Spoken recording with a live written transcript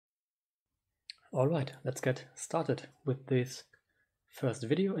Alright, let's get started with this first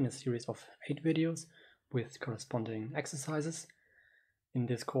video in a series of 8 videos with corresponding exercises in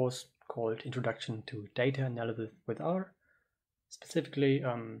this course called Introduction to Data Analysis with R, specifically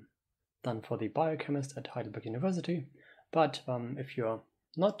done for the biochemist at Heidelberg University. But if you're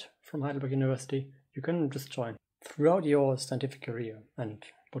not from Heidelberg University, you can just join. Throughout your scientific career and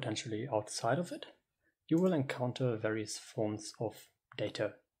potentially outside of it, you will encounter various forms of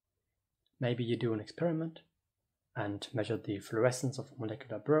data. Maybe you do an experiment and measure the fluorescence of a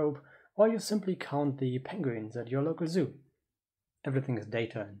molecular probe, or you simply count the penguins at your local zoo. Everything is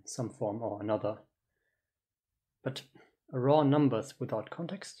data in some form or another. But raw numbers without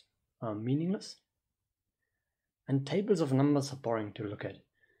context are meaningless, and tables of numbers are boring to look at.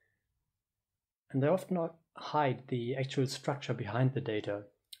 And they often hide the actual structure behind the data.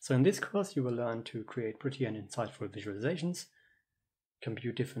 So in this course you will learn to create pretty and insightful visualizations,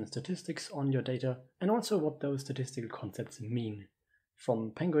 compute different statistics on your data, and also what those statistical concepts mean.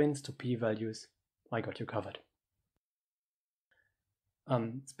 From penguins to p-values, I got you covered.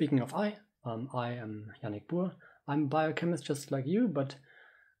 Speaking of I am Yannick Boer. I'm a biochemist just like you, but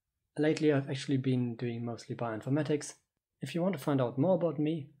lately I've actually been doing mostly bioinformatics. If you want to find out more about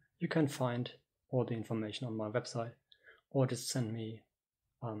me, you can find all the information on my website, or just send me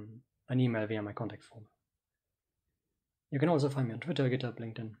an email via my contact form. You can also find me on Twitter, GitHub,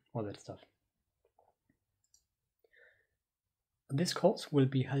 LinkedIn, all that stuff. This course will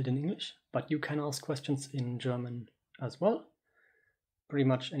be held in English, but you can ask questions in German as well. Pretty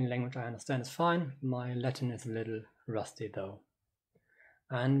much any language I understand is fine. My Latin is a little rusty though.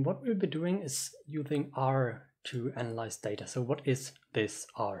 And what we'll be doing is using R to analyze data. So what is this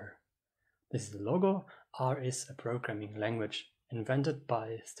R? This is the logo. R is a programming language invented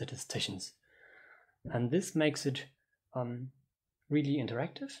by statisticians. And this makes it really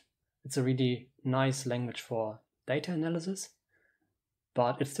interactive. It's a really nice language for data analysis,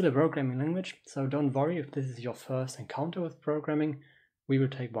 but it's still a programming language, so don't worry if this is your first encounter with programming. We will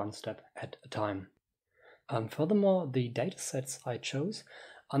take one step at a time. Furthermore, the datasets I chose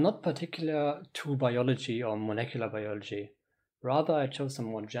are not particular to biology or molecular biology. Rather, I chose some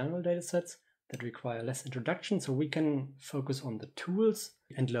more general datasets that require less introduction, so we can focus on the tools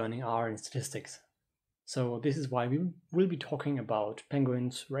and learning R and statistics. So this is why we will be talking about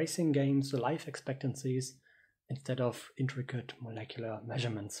penguins, racing games, life expectancies, instead of intricate molecular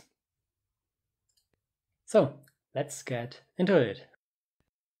measurements. So let's get into it.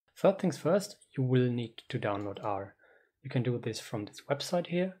 First things first, you will need to download R. You can do this from this website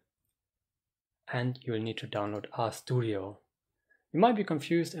here, and you will need to download RStudio. You might be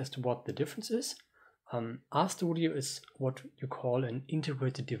confused as to what the difference is. RStudio is what you call an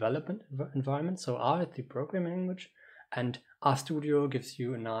integrated development environment. So R is the programming language, and RStudio gives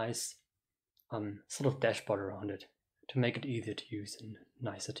you a nice sort of dashboard around it to make it easier to use and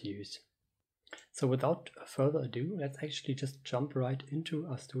nicer to use. So without further ado, let's actually just jump right into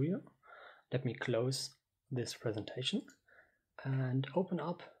RStudio. Let me close this presentation and open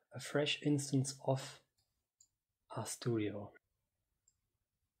up a fresh instance of RStudio.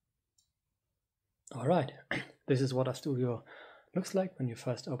 Alright, this is what RStudio looks like when you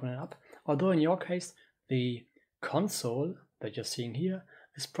first open it up. Although in your case, the console that you're seeing here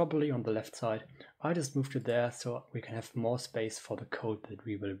is probably on the left side. I just moved it there so we can have more space for the code that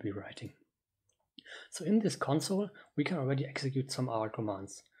we will be writing. So in this console, we can already execute some R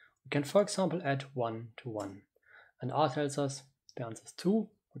commands. We can, for example, add 1 to 1. And R tells us the answer is 2,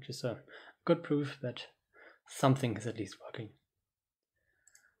 which is a good proof that something is at least working.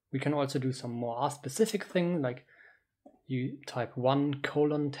 We can also do some more R-specific thing, like you type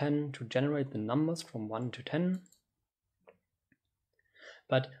 1:10 to generate the numbers from 1 to 10.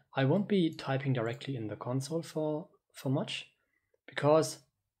 But I won't be typing directly in the console for much, because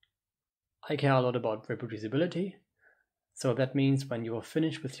I care a lot about reproducibility. So that means when you are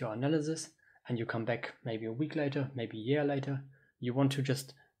finished with your analysis and you come back maybe a week later, maybe a year later, you want to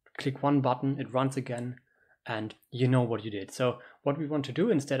just click one button, it runs again, and you know what you did. So what we want to do,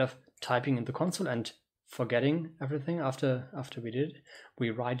 instead of typing in the console and forgetting everything after we did it,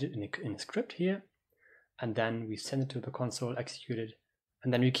 we write it in a script here, and then we send it to the console, execute it,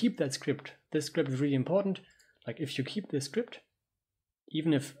 and then we keep that script. This script is really important. Like if you keep this script,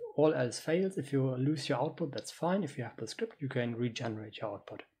 even if all else fails, if you lose your output, that's fine. If you have the script, you can regenerate your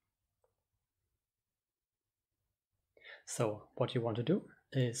output. So what you want to do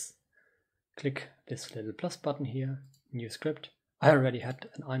is click this little plus button here, new script. I already had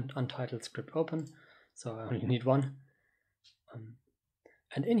an untitled script open, so I only need one.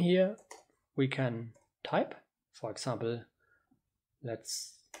 And in here we can type, for example,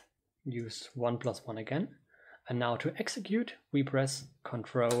 let's use 1 plus 1 again. And now to execute, we press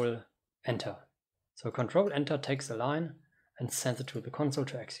Control Enter. So Control Enter takes a line and sends it to the console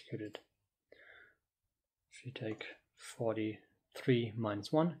to execute it. If you take 43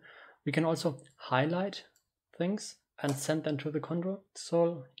 minus 1, we can also highlight things and send them to the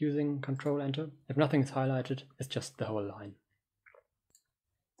console using Control Enter. If nothing is highlighted, it's just the whole line.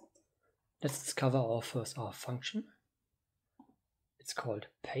 Let's discover our function. It's called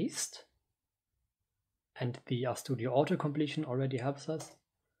paste, and the RStudio autocompletion already helps us,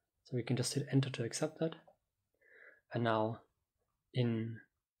 so we can just hit enter to accept that. And now in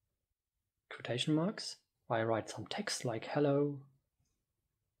quotation marks, I write some text like hello,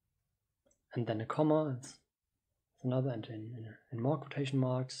 and then a comma, it's another, and in more quotation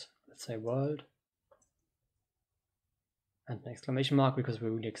marks, let's say world, and an exclamation mark because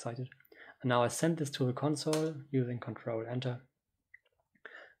we're really excited. And now I send this to the console using Control Enter.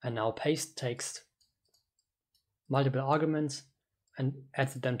 And now paste takes multiple arguments and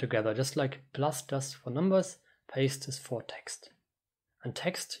adds them together, just like plus does for numbers, paste is for text. And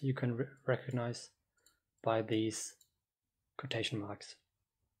text you can recognize by these quotation marks.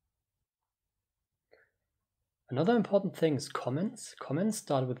 Another important thing is comments. Comments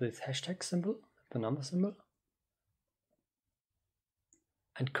start with this hashtag symbol, the number symbol.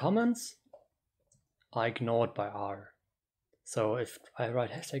 And comments are ignored by R. So if I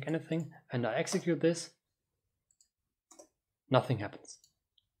write hashtag anything and I execute this, nothing happens.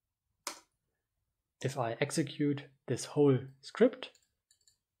 If I execute this whole script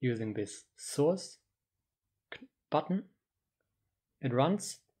using this source button, it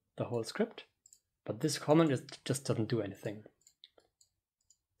runs the whole script, but this comment just doesn't do anything.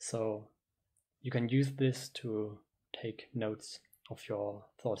 So you can use this to take notes of your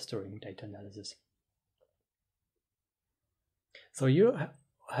thoughts during data analysis. So you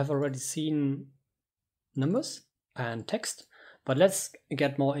have already seen numbers and text, but let's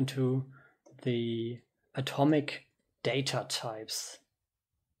get more into the atomic data types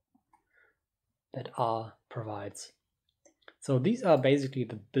that R provides. So these are basically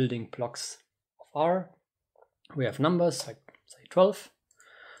the building blocks of R. We have numbers like say 12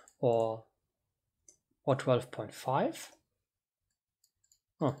 or 12.5.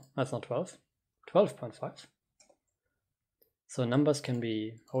 Oh, that's not 12. 12.5. So numbers can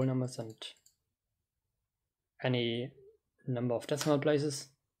be whole numbers and any number of decimal places,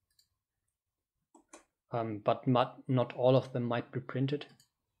 but not all of them might be printed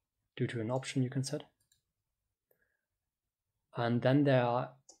due to an option you can set. And then there are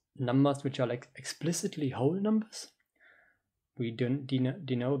numbers which are like explicitly whole numbers. We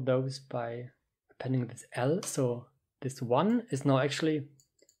denote those by appending this L. So this 1 is now actually,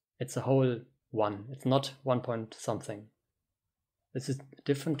 it's a whole 1. It's not 1 point something. This is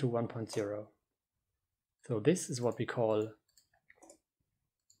different to 1.0. So this is what we call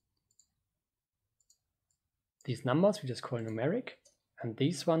these numbers, we just call numeric, and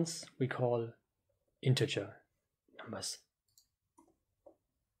these ones we call integer numbers.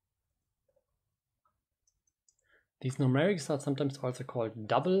 These numerics are sometimes also called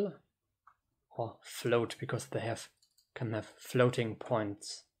double or float because they can have floating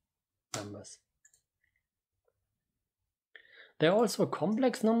points numbers. There are also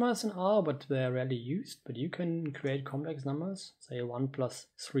complex numbers in R, but they're rarely used. But you can create complex numbers, say 1 plus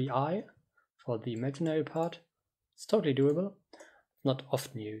 3i for the imaginary part. It's totally doable, not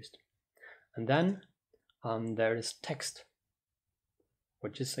often used. And then there is text,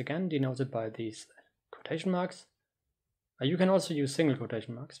 which is again denoted by these quotation marks. You can also use single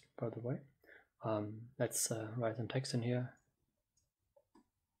quotation marks, by the way. Let's write some text in here.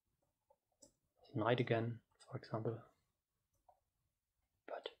 Night again, for example.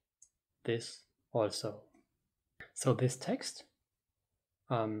 But this also. So this text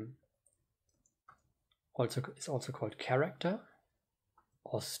is also called character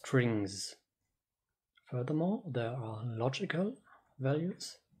or strings. Furthermore, there are logical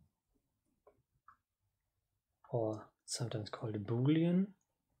values, or sometimes called a Boolean,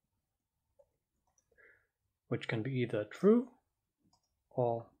 which can be either true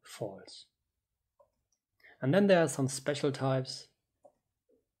or false. And then there are some special types,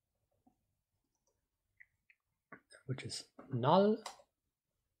 which is null,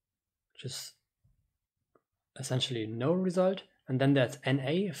 which is essentially no result. And then there's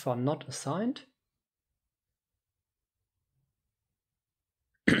NA for not assigned.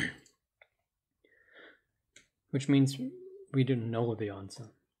 Which means we didn't know the answer.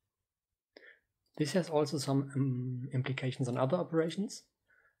 This has also some implications on other operations.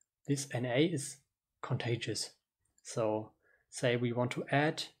 This NA is contagious. So say we want to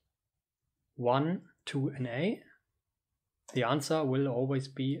add 1 to NA, the answer will always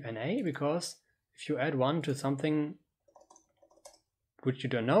be NA, because if you add 1 to something which you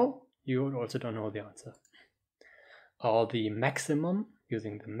don't know, you also don't know the answer. Or the maximum,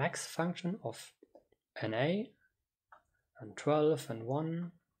 using the max function of NA, and 12 and 1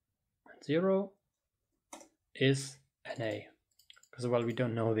 and 0 is NA, because, well, we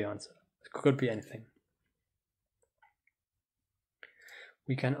don't know the answer. It could be anything.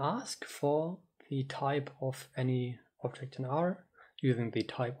 We can ask for the type of any object in R using the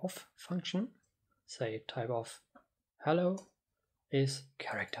type of function. Say type of hello is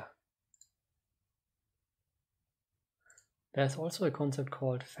character. There's also a concept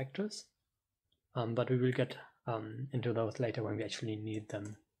called factors, but we will get into those later when we actually need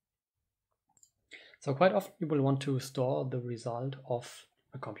them. So quite often you will want to store the result of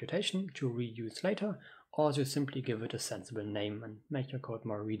a computation to reuse later, or to simply give it a sensible name and make your code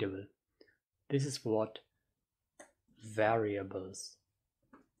more readable. This is what variables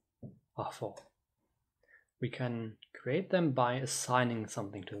are for. We can create them by assigning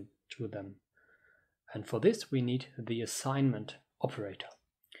something to them. And for this we need the assignment operator,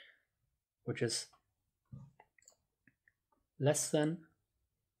 which is less than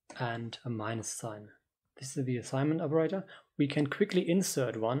and a minus sign. This is the assignment operator. We can quickly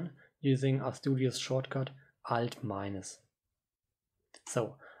insert one using RStudio's shortcut Alt-.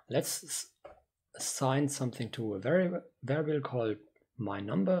 So let's assign something to a variable called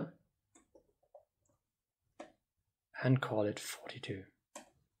myNumber and call it 42.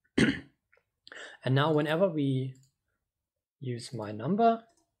 And now whenever we use myNumber,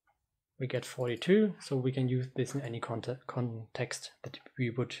 we get 42, so we can use this in any context that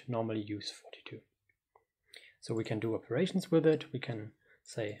we would normally use 42. So we can do operations with it. We can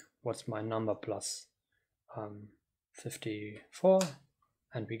say, what's my number plus 54,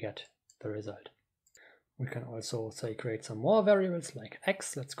 and we get the result. We can also say create some more variables like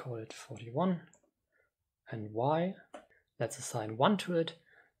x, let's call it 41, and y, let's assign 1 to it,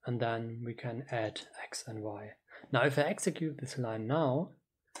 and then we can add x and y. Now if I execute this line now,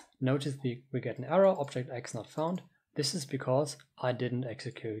 notice we get an error, object x not found. This is because I didn't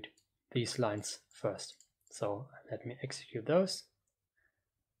execute these lines first. So let me execute those,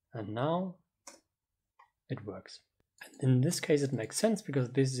 and now it works. And in this case it makes sense, because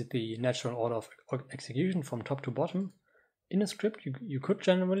this is the natural order of execution from top to bottom. In a script you could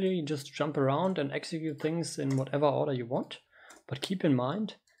generally just jump around and execute things in whatever order you want, but keep in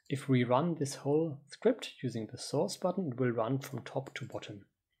mind, if we run this whole script using the source button, it will run from top to bottom.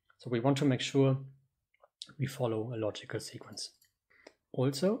 So we want to make sure we follow a logical sequence.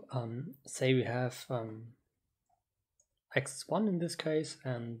 Also, say we have x is 1 in this case,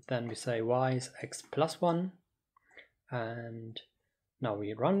 and then we say y is x plus 1, and now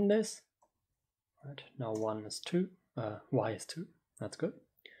we run this. Right, now 1 is 2, y is 2, that's good.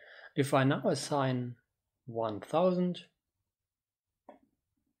 If I now assign 1000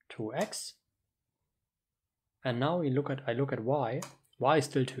 to x, and now I look at y is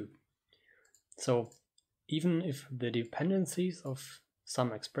still 2. So even if the dependencies of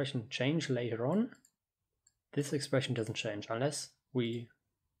some expression change later on, this expression doesn't change unless we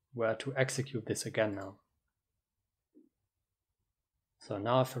were to execute this again now. So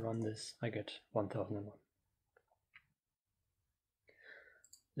now if I run this, I get 1001.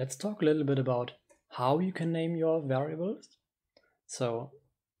 Let's talk a little bit about how you can name your variables. So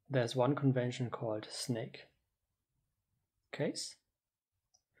there's one convention called snake case,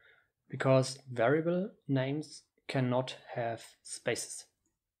 because variable names cannot have spaces.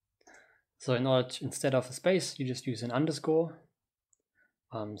 So in order to, instead of a space, you just use an underscore.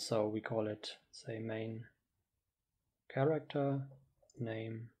 So we call it, say, main character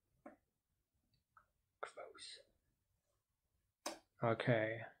name quotes.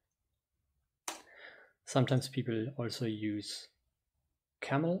 Okay. Sometimes people also use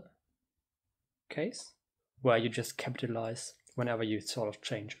camel case, where you just capitalize whenever you sort of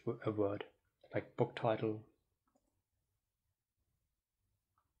change a word, like book title.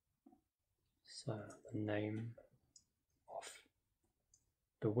 So the name of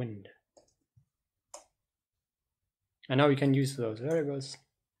the wind. And now we can use those variables.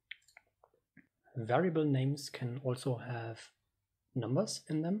 Variable names can also have numbers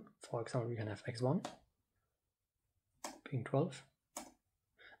in them. For example, we can have x1 being 12,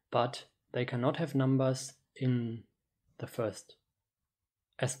 but they cannot have numbers in the first,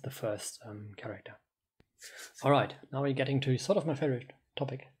 as the first character. All right, now we're getting to sort of my favorite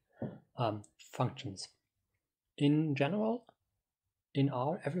topic, functions. In general, in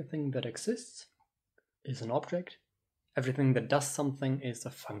R, everything that exists is an object. Everything that does something is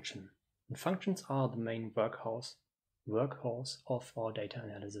a function. And functions are the main workhorse of our data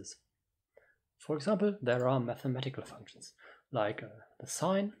analysis. For example, there are mathematical functions like the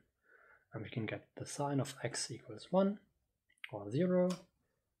sine, and we can get the sine of x equals 1 or 0,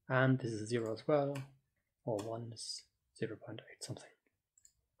 and this is 0 as well, or 1 is 0.8 something.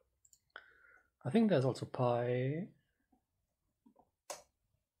 I think there's also pi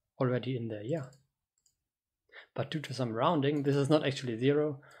already in there, yeah. But due to some rounding, this is not actually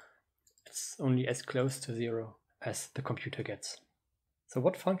 0, it's only as close to 0 as the computer gets. So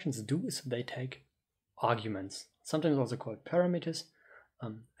what functions do is they take arguments, sometimes also called parameters,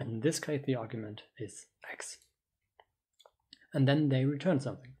 and in this case the argument is x. And then they return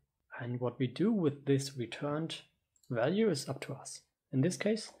something. And what we do with this returned value is up to us. In this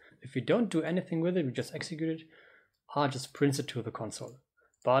case, if we don't do anything with it, we just execute it, R just prints it to the console.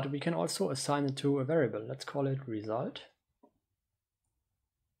 But we can also assign it to a variable. Let's call it result.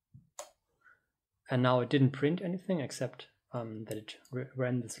 And now it didn't print anything except that it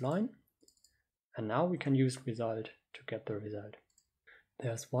ran this line. And now we can use result to get the result.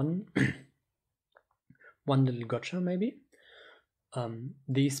 There's one little gotcha maybe.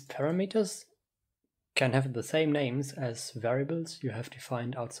 These parameters can have the same names as variables you have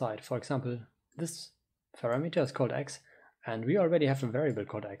defined outside. For example, this parameter is called x, and we already have a variable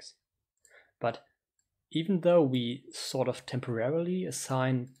called x. But even though we sort of temporarily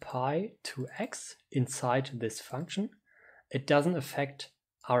assign pi to x inside this function, it doesn't affect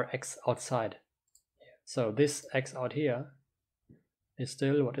our x outside. So this x out here is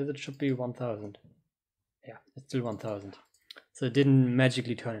still, what is it? Should be 1000. Yeah, it's still 1000. So it didn't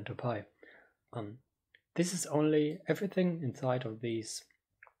magically turn into pi. This is only everything inside of these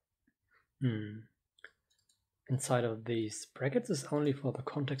brackets is only for the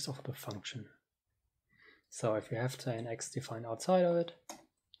context of the function. So if you have say an x defined outside of it,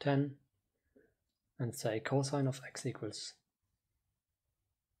 10, and say cosine of x equals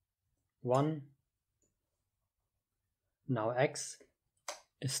 1, now x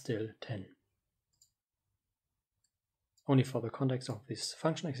is still 10. Only for the context of this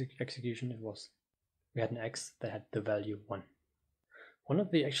function execution, we had an x that had the value 1. One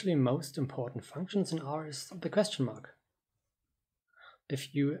of the actually most important functions in R is the question mark.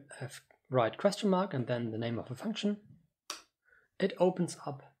 If you write question mark and then the name of a function, it opens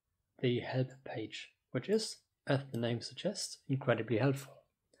up the help page, which is, as the name suggests, incredibly helpful.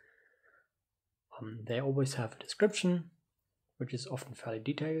 They always have a description, which is often fairly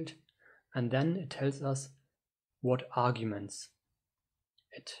detailed, and then it tells us what arguments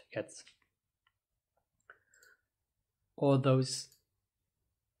it gets. All those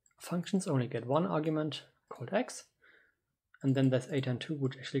functions only get one argument called x, and then there's 8 and 2,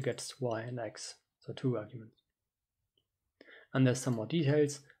 which actually gets y and x, so 2 arguments. And there's some more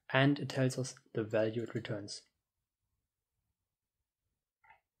details, and it tells us the value it returns.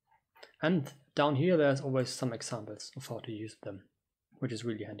 And down here there's always some examples of how to use them, which is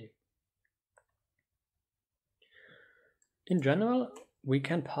really handy. In general, we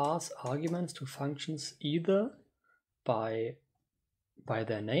can pass arguments to functions either by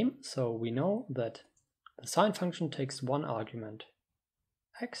their name, so we know that the sine function takes one argument,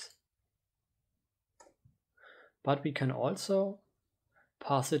 x, but we can also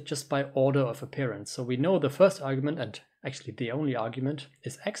pass it just by order of appearance. So we know the first argument, and actually the only argument,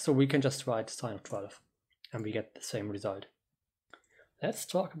 is x, so we can just write sine of 12 and we get the same result. Let's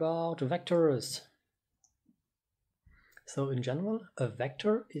talk about vectors. So in general, a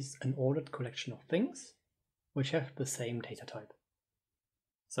vector is an ordered collection of things which have the same data type.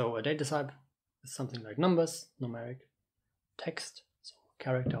 So a data type is something like numbers, numeric, text, so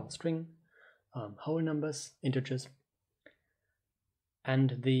character or string, whole numbers, integers.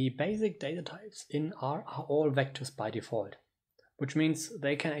 And the basic data types in R are all vectors by default, which means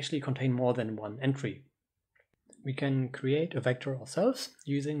they can actually contain more than one entry. We can create a vector ourselves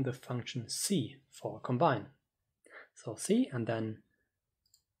using the function c for combine. So c, and then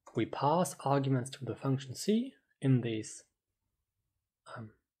we pass arguments to the function c in these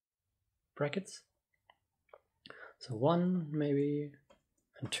brackets. So 1 maybe,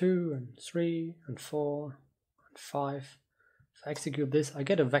 and 2, and 3, and 4, and 5. If I execute this, I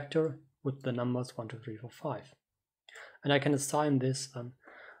get a vector with the numbers 1, 2, 3, 4, 5. And I can assign this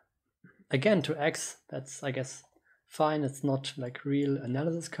again to x. That's, I guess, fine. It's not like real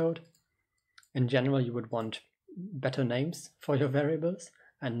analysis code. In general, you would want better names for your variables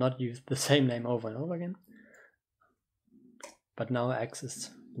and not use the same name over and over again. But now x is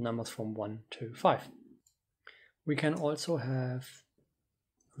numbers from 1 to 5. We can also have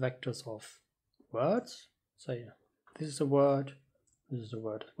vectors of words. So yeah, this is a word as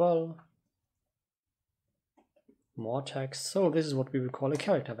well, more text. So this is what we will call a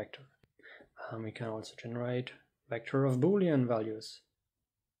character vector. We can also generate vector of Boolean values.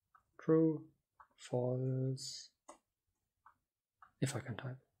 True, false, if I can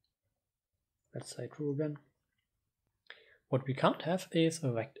type. Let's say true again. What we can't have is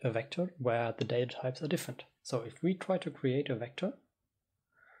a vector where the data types are different. So if we try to create a vector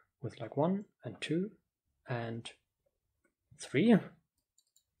with like 1 and 2 and 3,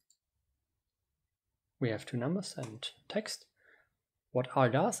 we have 2 numbers and text. What R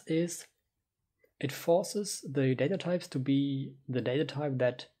does is it forces the data types to be the data type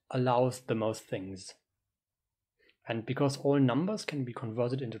that allows the most things. And because all numbers can be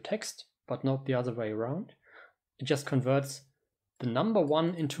converted into text, but not the other way around, it just converts the number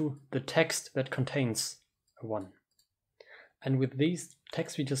 1 into the text that contains a 1. And with these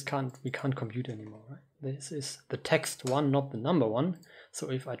texts we can't compute anymore, right? This is the text 1, not the number 1. So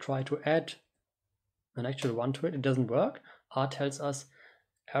if I try to add an actual 1 to it, it doesn't work. R tells us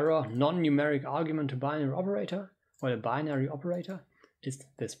error non-numeric argument to binary operator. Well, a binary operator is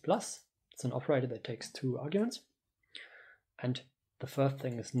this plus. It's an operator that takes 2 arguments. And the first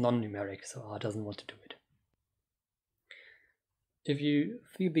thing is non-numeric, so R doesn't want to do it. If you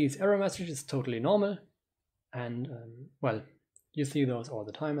see these error messages, it's totally normal. And well, you see those all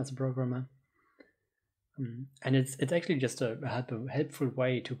the time as a programmer. And it's actually just a helpful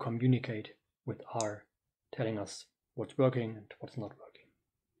way to communicate with R, telling us what's working and what's not working.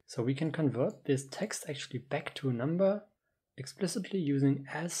 So we can convert this text actually back to a number explicitly using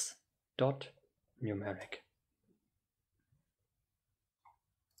as.numeric.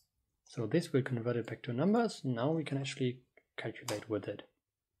 So this will convert it back to numbers. Now we can actually calculate with it.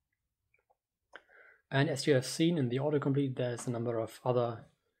 And as you have seen in the autocomplete, there's a number of other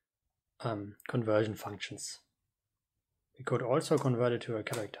conversion functions. We could also convert it to a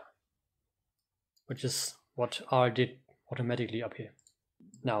character, which is what R did automatically up here.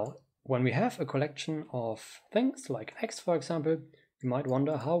 Now, when we have a collection of things like X, for example, you might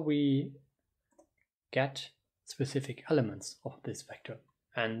wonder how we get specific elements of this vector.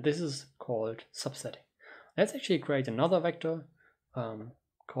 And this is called subsetting. Let's actually create another vector,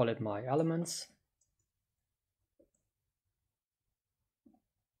 call it my elements.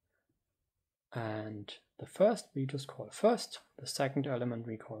 And the first we just call first, the second element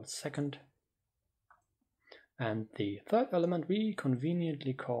we call second, and the third element we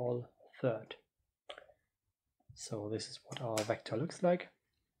conveniently call third. So this is what our vector looks like.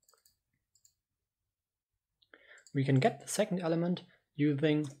 We can get the second element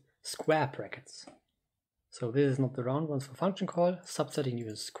using square brackets. So this is not the round ones for function call. Subsetting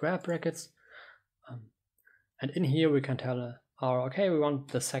uses square brackets. And in here we can tell R, okay, we want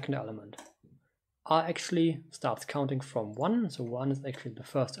the second element. R actually starts counting from 1, so 1 is actually the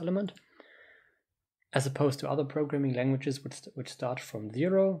first element, as opposed to other programming languages which start from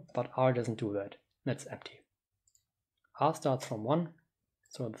 0, but R doesn't do that. That's empty. R starts from 1,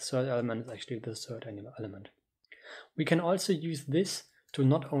 so the third element is actually the third element. We can also use this to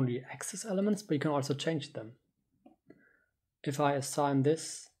not only access elements, but you can also change them. If I assign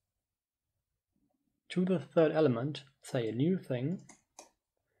this to the third element, say a new thing,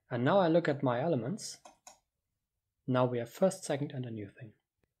 and now I look at my elements, now we have first, second, and a new thing.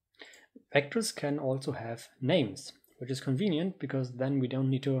 Vectors can also have names, which is convenient because then we don't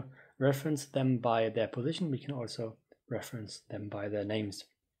need to reference them by their position, we can also reference them by their names.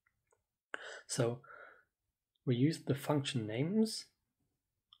 So we use the function names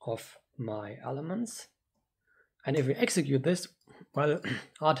of my elements, and if we execute this, well,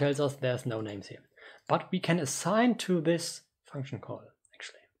 R tells us there's no names here, but we can assign to this function call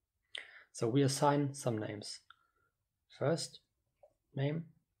actually. So we assign some names. First name,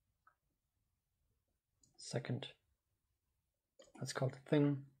 second, let's call it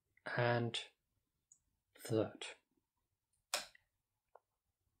thing, and third.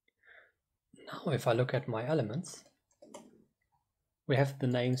 Now if I look at my elements, we have the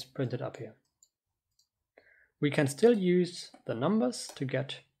names printed up here. We can still use the numbers to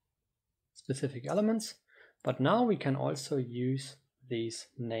get specific elements, but now we can also use these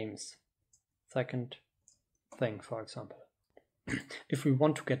names. Second thing, for example. If we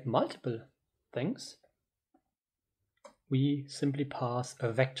want to get multiple things, we simply pass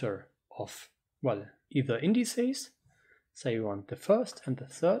a vector of, well, either indices, say we want the first and the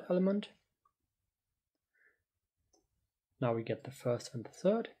third element. Now we get the first and the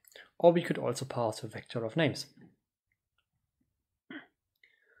third, or we could also pass a vector of names.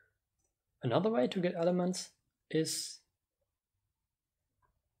 Another way to get elements is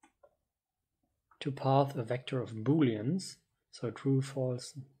to pass a vector of booleans, so true,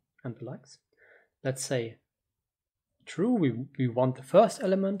 false, and the likes. Let's say true, we want the first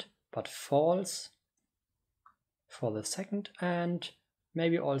element, but false for the second, and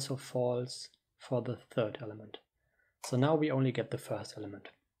maybe also false for the third element. So now we only get the first element.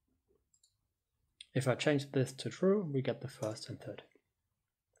 If I change this to true, we get the first and third.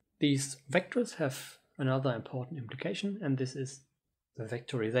 These vectors have another important implication, and this is the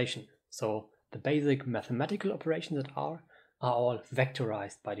vectorization. So the basic mathematical operations that are all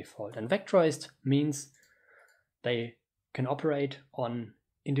vectorized by default. And vectorized means they can operate on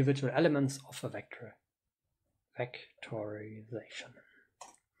individual elements of a vector. Vectorization.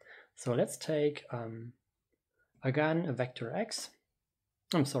 So let's take again a vector x.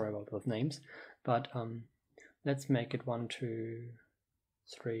 I'm sorry about those names, but let's make it 1, 2,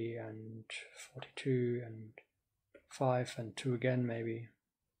 3 and 42 and 5 and 2 again maybe.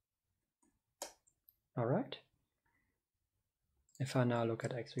 Alright. If I now look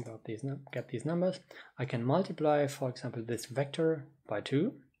at x, we get these numbers. I can multiply, for example, this vector by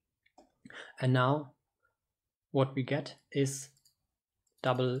 2, and now what we get is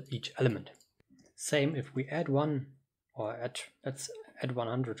double each element. Same if we add 1, or let's add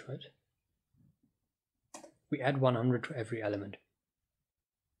 100 to it. We add 100 to every element.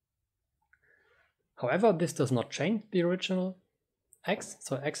 However, this does not change the original x,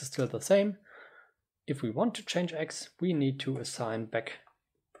 so x is still the same. If we want to change x, we need to assign back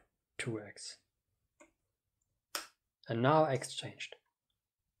 2x. And now x changed.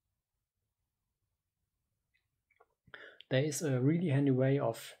 There is a really handy way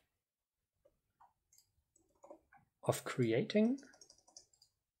of creating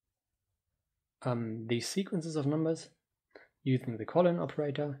these sequences of numbers using the colon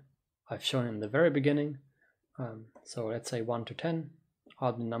operator. I've shown in the very beginning. So let's say 1 to 10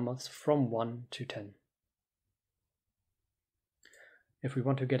 are the numbers from 1 to 10. If we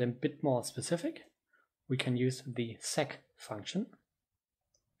want to get a bit more specific, we can use the sec function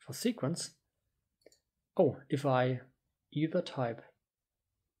for sequence. Oh, if I either type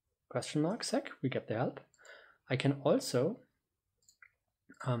question mark sec, we get the help. I can also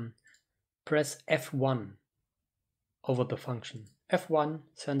press F1 over the function. F1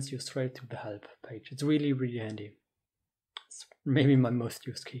 sends you straight to the help page. It's really, really handy. It's maybe my most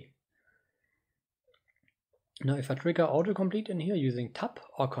used key. Now if I trigger autocomplete in here using tab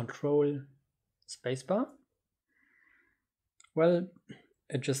or control spacebar, well,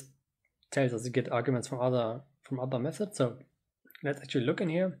 it just tells us to get arguments from other methods. So let's actually look in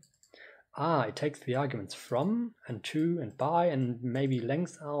here. It takes the arguments from and to and by and maybe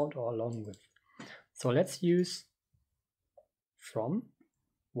length out or along with. So let's use from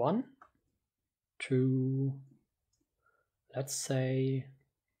 1 to, let's say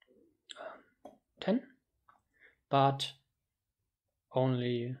 10, but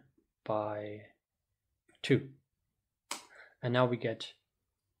only by 2. And now we get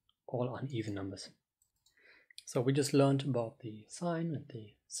all uneven numbers. So we just learned about the sign and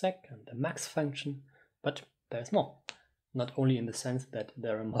the sec and the max function, but there's more. Not only in the sense that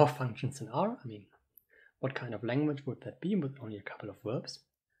there are more functions in R, I mean, what kind of language would that be with only a couple of verbs?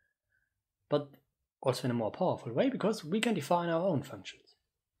 But also in a more powerful way, because we can define our own functions.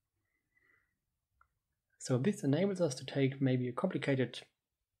 So this enables us to take maybe a complicated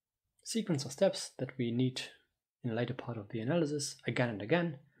sequence of steps that we need in a later part of the analysis again and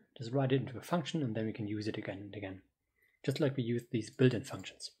again, just write it into a function and then we can use it again and again, just like we use these built-in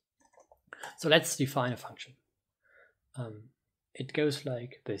functions. So let's define a function. It goes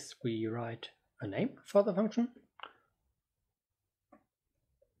like this. We write a name for the function,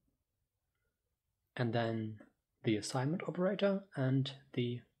 and then the assignment operator and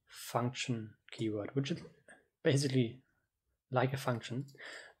the function keyword, which is basically like a function.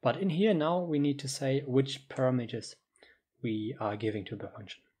 But in here now we need to say which parameters we are giving to the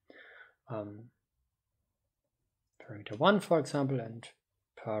function. Parameter 1, for example, and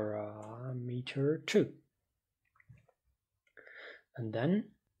parameter 2. And then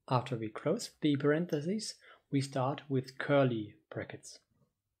after we close the parentheses, we start with curly brackets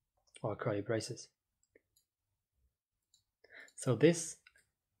or curly braces. So this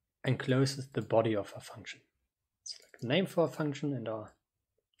encloses the body of a function. It's like the name for a function and our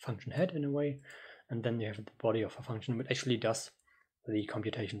function head in a way, and then you have the body of a function which actually does the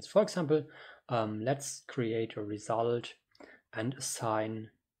computations. For example, let's create a result and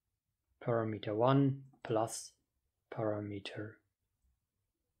assign parameter 1 plus parameter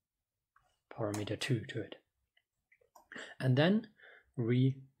 2 to it. And then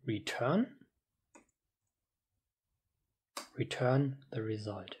we return the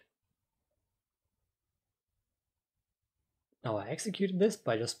result. Now I executed this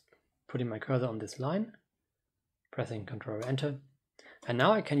by just putting my cursor on this line, pressing Ctrl Enter. And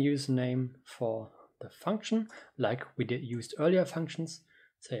now I can use a name for the function like we used earlier functions.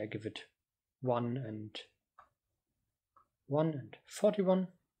 Say I give it 1 and 41,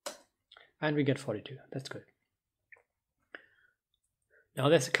 and we get 42. That's good. Now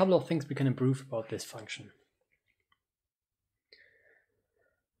there's a couple of things we can improve about this function.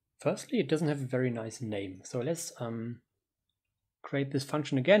 Firstly, it doesn't have a very nice name. So let's create this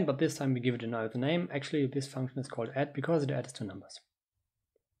function again, but this time we give it another name. Actually, this function is called add because it adds two numbers.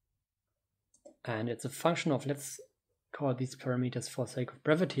 And it's a function of, let's call these parameters for sake of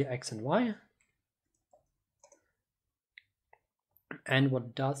brevity, x and y. And what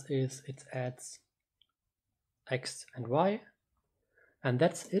it does is it adds x and y, and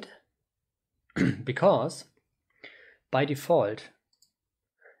that's it. Because by default,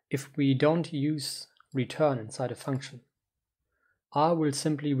 if we don't use return inside a function, R will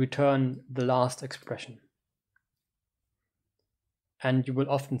simply return the last expression. And you will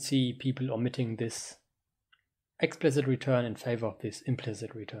often see people omitting this explicit return in favor of this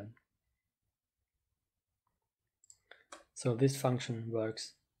implicit return. So this function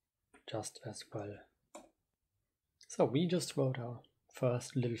works just as well. So we just wrote our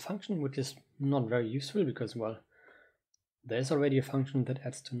first little function, which is not very useful because, well, there's already a function that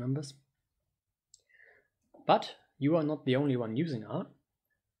adds two numbers. But you are not the only one using R.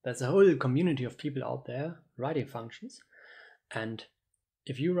 There's a whole community of people out there writing functions. And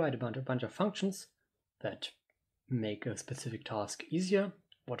if you write a bunch of functions that make a specific task easier,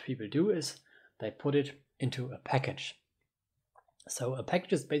 what people do is they put it into a package. So a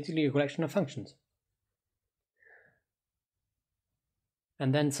package is basically a collection of functions.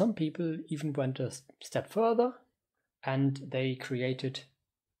 And then some people even went a step further and they created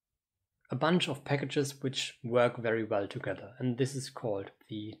a bunch of packages which work very well together. And this is called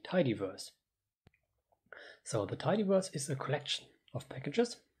the tidyverse. So the tidyverse is a collection of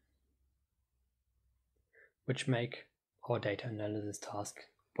packages which make our data analysis task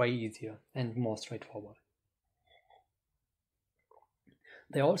way easier and more straightforward.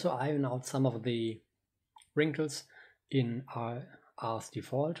 They also iron out some of the wrinkles in R's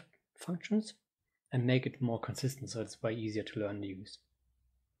default functions and make it more consistent, so it's way easier to learn and use.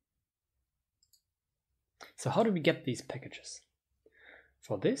 So how do we get these packages?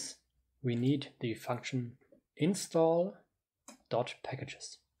 For this, we need the function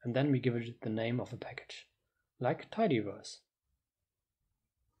install.packages, and then we give it the name of a package, like tidyverse.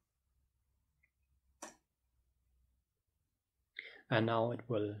 And now it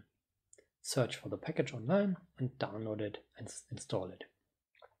will search for the package online and download it and install it.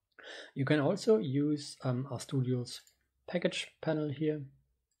 You can also use RStudio's package panel here,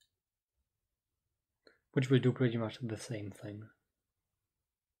 which will do pretty much the same thing.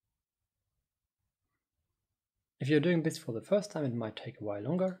 If you're doing this for the first time, it might take a while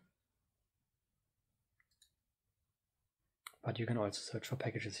longer, but you can also search for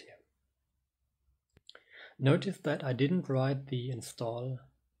packages here. Notice that I didn't write the install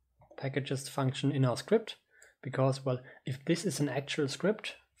packages function in our script because, well, if this is an actual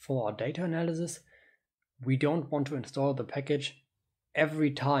script for our data analysis, we don't want to install the package every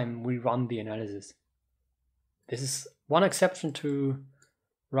time we run the analysis. This is one exception to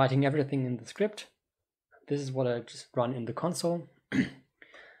writing everything in the script. This is what I just run in the console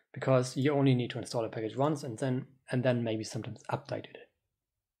because you only need to install a package once and then maybe sometimes update it.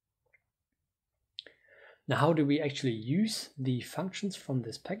 Now, how do we actually use the functions from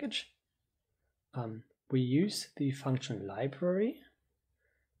this package? We use the function library.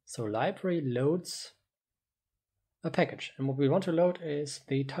 So library loads a package, and what we want to load is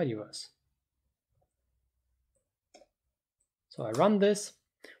the tidyverse. So I run this,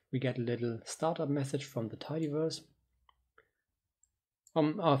 we get a little startup message from the tidyverse.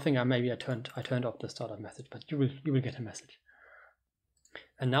 I think I turned off the startup message, but you will get a message.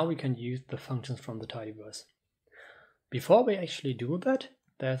 And now we can use the functions from the tidyverse. Before we actually do that,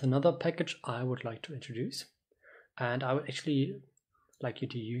 there's another package I would like to introduce, and I would actually like you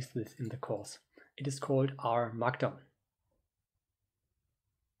to use this in the course. It is called R Markdown.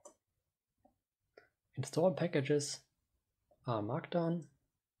 Install packages R Markdown.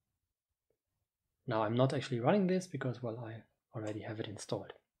 Now I'm not actually running this because, well, I already have it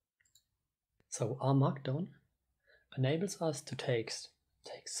installed. So R Markdown enables us to take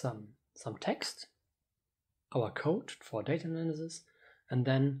some text, our code for data analysis, and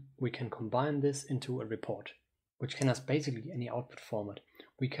then we can combine this into a report, which can have basically any output format.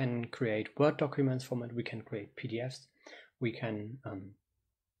 We can create Word documents from it, we can create PDFs, we can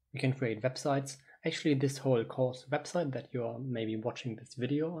create websites. Actually, this whole course website that you are maybe watching this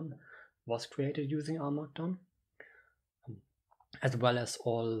video on was created using R Markdown. as well as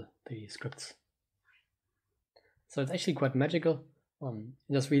all the scripts. So it's actually quite magical.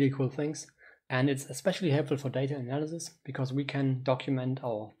 It does really cool things, and it's especially helpful for data analysis because we can document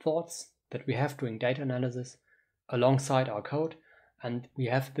our thoughts that we have doing data analysis alongside our code, and we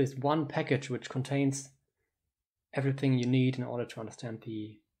have this one package which contains everything you need in order to understand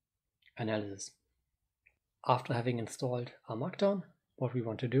the analysis. After having installed our Markdown, what we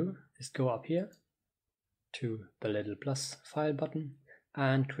want to do is go up here to the little plus file button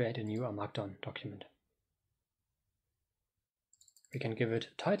and create a new Markdown document. We can give it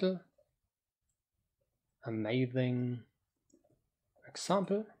a title, amazing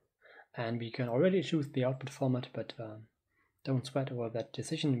example, and we can already choose the output format, but don't sweat over that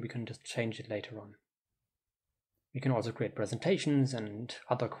decision, we can just change it later on. We can also create presentations and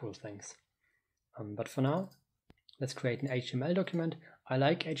other cool things. But for now, let's create an HTML document. I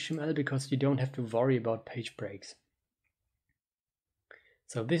like HTML because you don't have to worry about page breaks.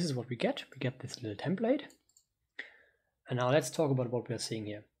 So this is what we get. We get this little template. And now let's talk about what we're seeing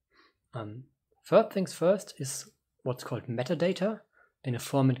here. First things first is what's called metadata in a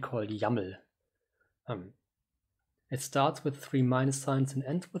format called YAML. It starts with 3 minus signs and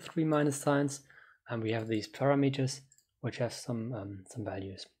ends with 3 minus signs, and we have these parameters which have some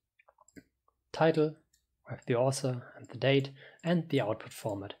values. Title, we have the author and the date and the output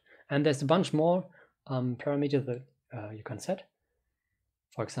format. And there's a bunch more parameters that you can set.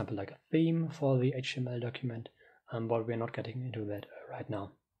 For example, like a theme for the HTML document, but we're not getting into that right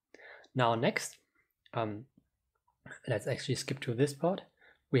now. Now next, let's actually skip to this part.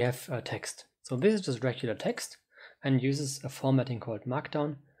 We have text. So this is just regular text and uses a formatting called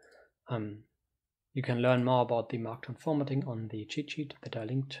Markdown. You can learn more about the Markdown formatting on the cheat sheet that I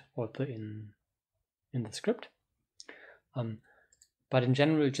linked also in the script. But in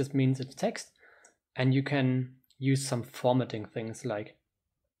general, it just means it's text, and you can use some formatting things like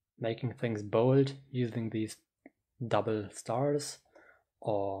making things bold using these double stars,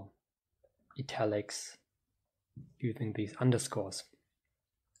 or italics using these underscores.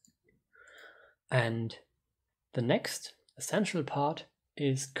 And the next essential part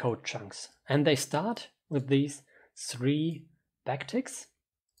is code chunks, and they start with these 3 backticks.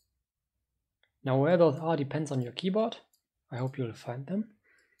 Now where those are depends on your keyboard. I hope you'll find them.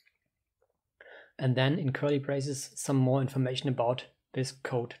 And then in curly braces some more information about this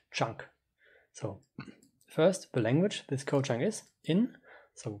code chunk. So first, the language this code chunk is in.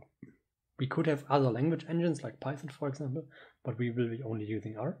 So we could have other language engines like Python, for example, but we will be only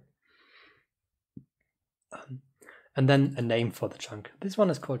using R. And then a name for the chunk. This one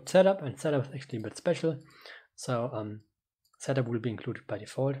is called setup, and setup is actually a bit special. So setup will be included by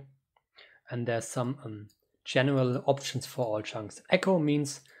default. And there's some general options for all chunks. Echo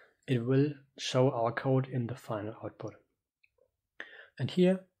means it will show our code in the final output. And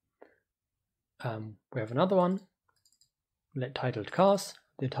here we have another one titled cars.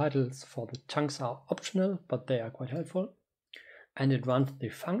 The titles for the chunks are optional, but they are quite helpful. And it runs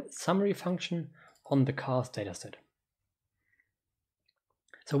the summary function on the cars dataset.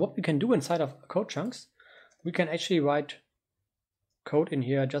 So what we can do inside of code chunks, we can actually write code in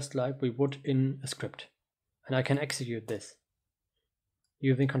here just like we would in a script. And I can execute this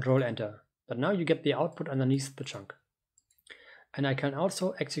using Control-Enter. But now you get the output underneath the chunk. And I can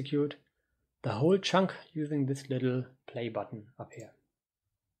also execute the whole chunk using this little play button up here.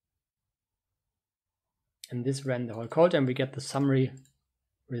 And this ran the whole code, and we get the summary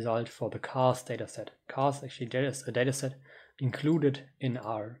result for the cars dataset. Cars actually is a dataset included in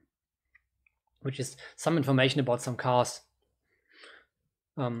R, which is some information about some cars.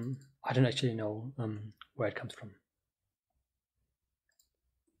 I don't actually know where it comes from.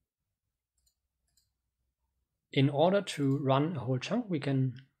 In order to run a whole chunk, we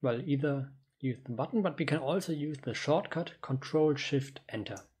can, well, either use the button, but we can also use the shortcut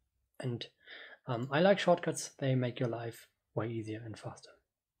Control-Shift-Enter. And I like shortcuts, they make your life way easier and faster.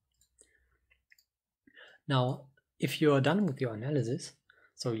 Now, if you are done with your analysis,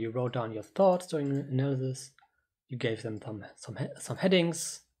 so you wrote down your thoughts during the analysis, you gave them some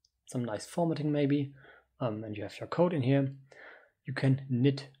headings, some nice formatting maybe, and you have your code in here, you can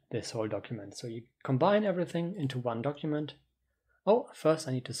knit this whole document. So you combine everything into one document. Oh, first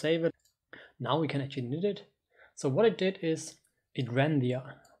I need to save it. Now we can actually knit it. So what it did is it ran the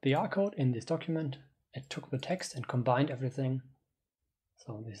R code in this document. It took the text and combined everything.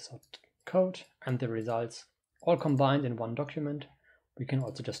 So this is our code and the results all combined in one document. We can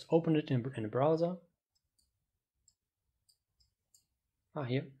also just open it in a browser.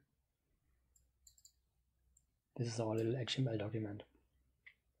 Here. This is our little HTML document.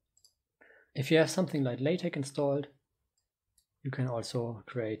 If you have something like LaTeX installed, You can also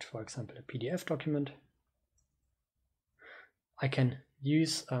create, for example, a PDF document. I can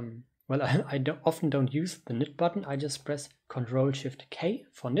use, well, I often don't use the knit button. I just press Ctrl-Shift-K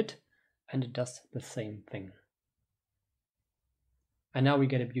for knit, and it does the same thing. And now we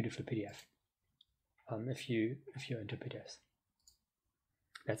get a beautiful PDF. If you're into PDFs.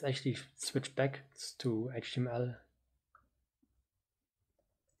 Let's actually switch back to HTML.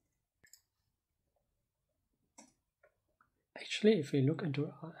 Actually, if we look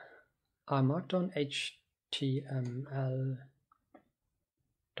into our Markdown HTML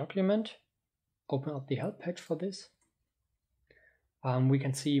document, open up the help page for this, we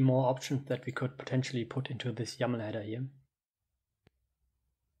can see more options that we could potentially put into this YAML header here.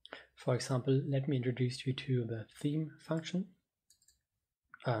 For example, let me introduce you to the theme function,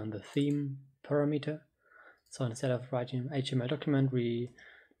 the theme parameter. So instead of writing an HTML document, we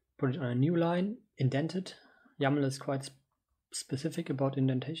put it on a new line, indented. YAML is quite specific about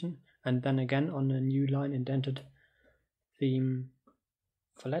indentation. And then again on a new line, indented theme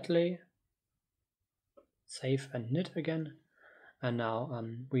flatly, save and knit again. And now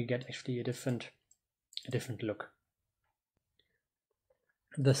we get actually a different look.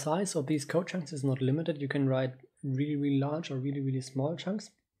 The size of these code chunks is not limited. You can write really large or really small chunks,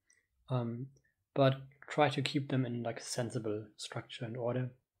 but try to keep them in like a sensible structure and order.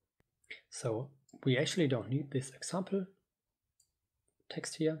 So we actually don't need this example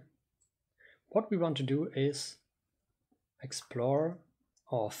text here. What we want to do is explore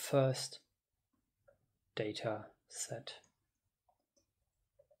our first data set,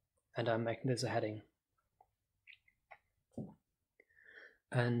 and I'm making this a heading.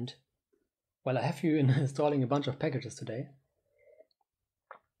 And well, I have you installing a bunch of packages today,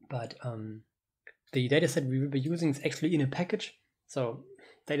 but the dataset we will be using is actually in a package. So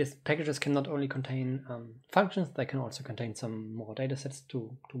packages can not only contain functions, they can also contain some more datasets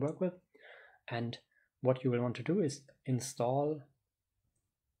to work with. And what you will want to do is install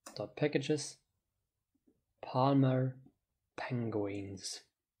 .packages Palmer penguins.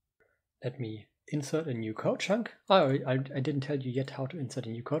 Let me insert a new code chunk. Oh, I didn't tell you yet how to insert a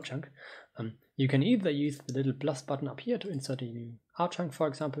new code chunk. You can either use the little plus button up here to insert a new R chunk, for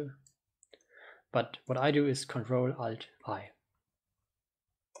example. But what I do is Ctrl-Alt-I.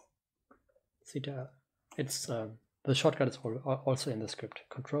 See there, it's the shortcut is also in the script.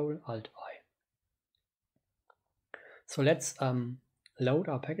 Ctrl-Alt-I. So let's load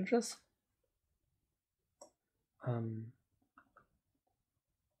our packages.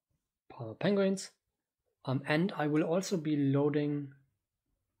 Penguins, and I will also be loading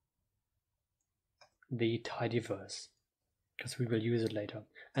the tidyverse because we will use it later.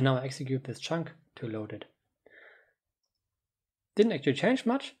 And now I execute this chunk to load it. Didn't actually change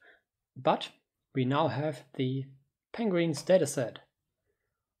much, but we now have the penguins dataset.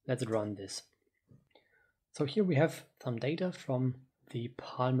 Let's run this. So here we have some data from the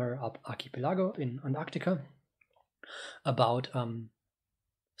Palmer archipelago in Antarctica about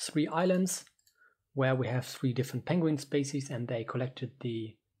 3 islands where we have 3 different penguin species, and they collected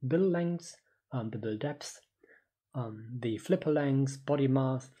the bill lengths, the bill depth, the flipper lengths, body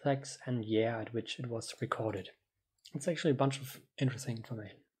mass, sex, and year at which it was recorded. It's actually a bunch of interesting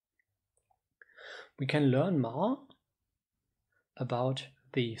information. We can learn more about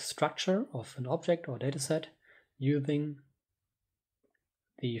the structure of an object or dataset using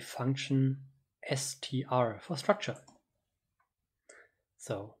the function str for structure.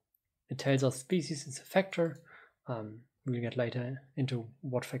 So it tells us species is a factor. We'll get later into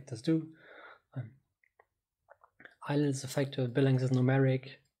what factors do. Island is a factor, bill length is numeric,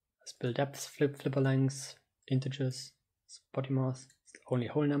 bill depth, flipper length, integers, body mass, only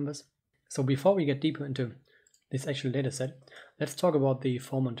whole numbers. So before we get deeper into this actual data set, let's talk about the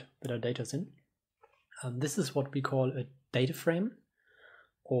format that our data is in. This is what we call a data frame,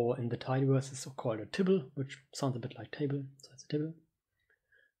 or in the tidyverse it's called a tibble, which sounds a bit like table, so it's a tibble.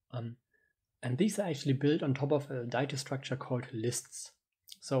 And these are actually built on top of a data structure called lists.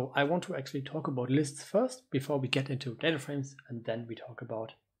 So I want to actually talk about lists first before we get into data frames, and then we talk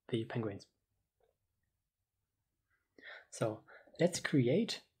about the penguins. So let's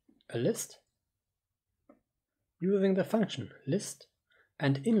create a list using the function list,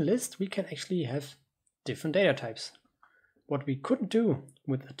 and in list we can actually have different data types. What we couldn't do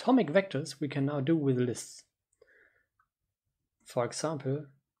with atomic vectors, we can now do with lists. For example,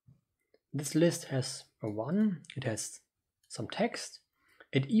 this list has a 1, it has some text,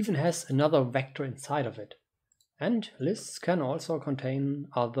 it even has another vector inside of it. And lists can also contain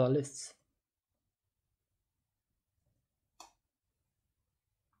other lists.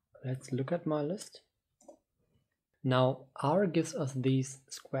 Let's look at my list. Now R gives us these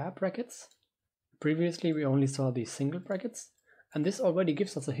square brackets. Previously we only saw these single brackets, and this already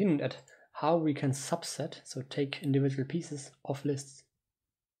gives us a hint at how we can subset, so take individual pieces of lists.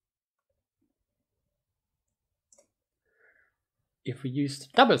 If we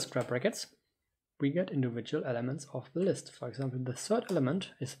used double square brackets, we get individual elements of the list. For example, the third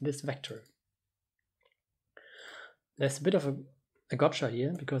element is this vector. There's a bit of a gotcha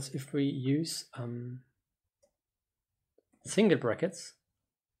here, because if we use single brackets,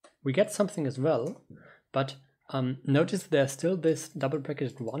 we get something as well, but notice there's still this double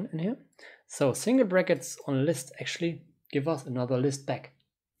bracketed 1 in here. So single brackets on a list actually give us another list back.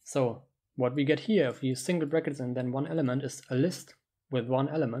 So what we get here, if we use single brackets and then one element, is a list with one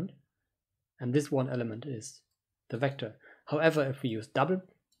element, and this one element is the vector. However, if we use double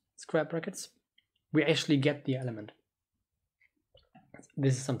square brackets, we actually get the element.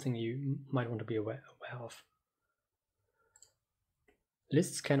 This is something you might want to be aware of.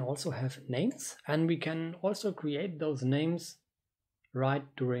 Lists can also have names, and we can also create those names right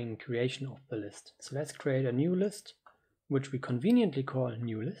during creation of the list. So let's create a new list, which we conveniently call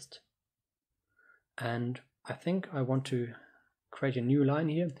new list. And I think I want to create a new line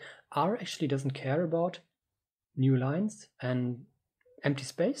here. R actually doesn't care about new lines and empty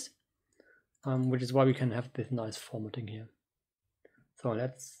space, which is why we can have this nice formatting here. So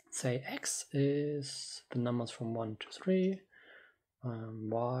let's say X is the numbers from 1 to 3.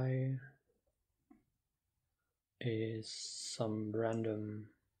 Y is some random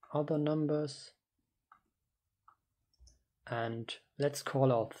other numbers, and let's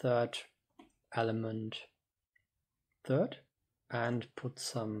call our third element third and put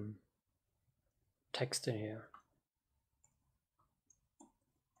some text in here.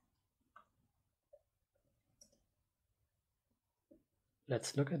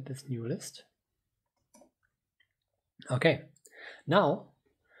 Let's look at this new list. Okay. Now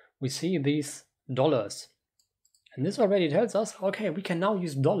we see these dollars, and this already tells us, okay, we can now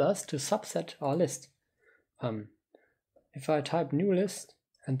use dollars to subset our list. If I type new list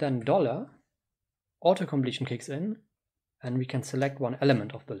and then dollar, auto-completion kicks in, and we can select one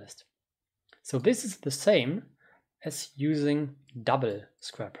element of the list. So this is the same as using double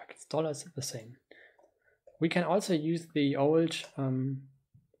square brackets. Dollars is the same. We can also use the old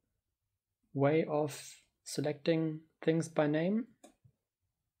way of selecting things by name,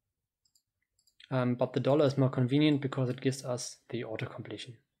 but the dollar is more convenient because it gives us the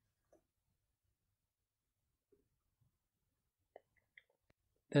auto-completion.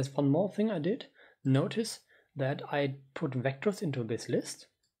 There's one more thing I did. Notice that I put vectors into this list,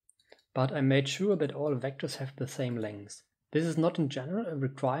 but I made sure that all vectors have the same length. This is not in general a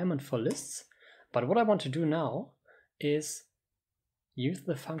requirement for lists, but what I want to do now is use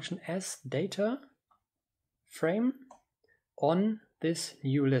the function as_data_frame on this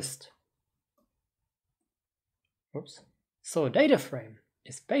new list. Oops. So a data frame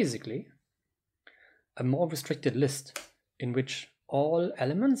is basically a more restricted list in which all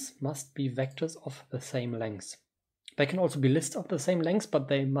elements must be vectors of the same length. They can also be lists of the same length, but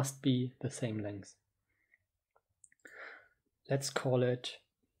they must be the same length. Let's call it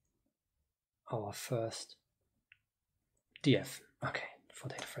our first df. Okay, for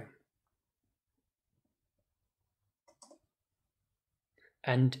data frame.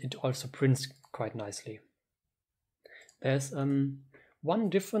 And it also prints quite nicely. There's one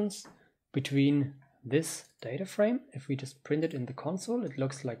difference between this data frame. If we just print it in the console, it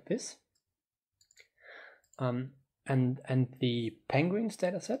looks like this. And the penguins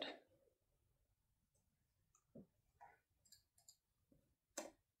dataset.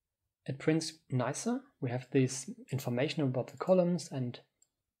 It prints nicer. We have this information about the columns and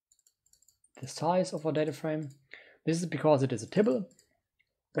the size of our data frame. This is because it is a tibble,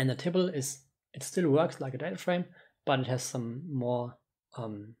 and a tibble it still works like a data frame, but it has some more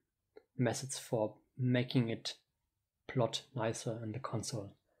methods for making it plot nicer in the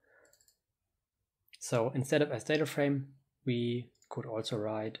console. So instead of as data frame, we could also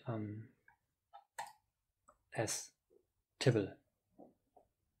write as tibble.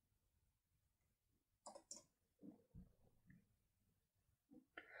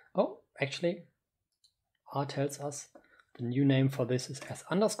 Oh, actually, R tells us the new name for this is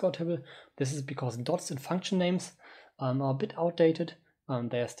as_tibble. This is because dots in function names are a bit outdated.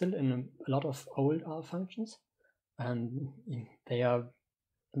 They are still in a lot of old R functions, and they are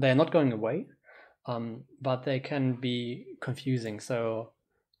not going away, but they can be confusing. So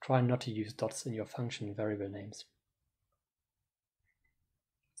try not to use dots in your function variable names.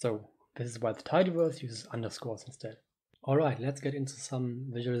 So this is why the tidyverse uses underscores instead. All right, let's get into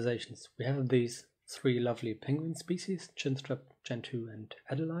some visualizations. We have these 3 lovely penguin species, Chinstrap, Gentoo and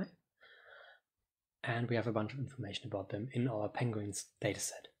Adelie. And we have a bunch of information about them in our penguins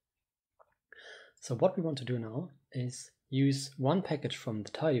dataset. So what we want to do now is use one package from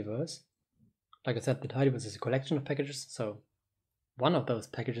the tidyverse. Like I said, the tidyverse is a collection of packages, so one of those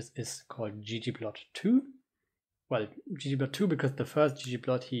packages is called ggplot2. Well, ggplot2 because the first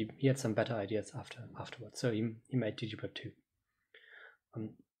ggplot he had some better ideas afterwards, so he made ggplot2.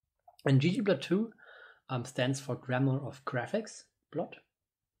 And ggplot2 stands for Grammar of Graphics plot,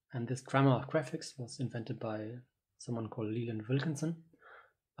 and this Grammar of Graphics was invented by someone called Leland Wilkinson.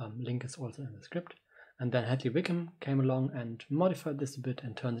 Link is also in the script. And then Hadley Wickham came along and modified this a bit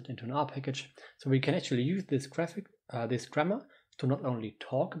and turned it into an R package. So we can actually use this grammar to not only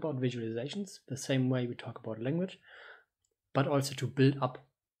talk about visualizations the same way we talk about language, but also to build up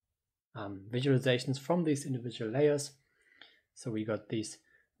visualizations from these individual layers. So we got these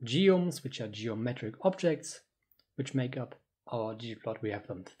geoms, which are geometric objects, which make up our ggplot. We have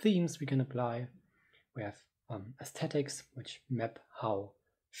some themes we can apply. We have aesthetics, which map how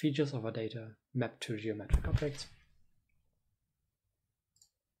features of our data map to geometric objects.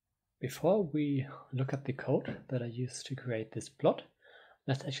 Before we look at the code that I used to create this plot,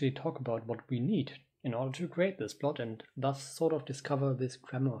 let's actually talk about what we need in order to create this plot and thus sort of discover this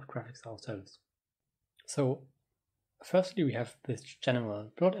grammar of graphics ourselves. So firstly, we have this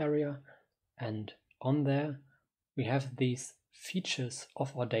general plot area, and on there we have these features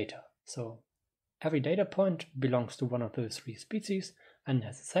of our data. So every data point belongs to one of those 3 species and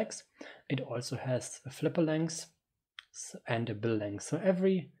has a sex. It also has a flipper length and a bill length. So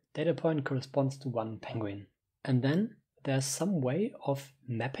every data point corresponds to one penguin. And then there's some way of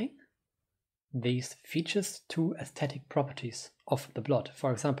mapping these features to aesthetic properties of the plot.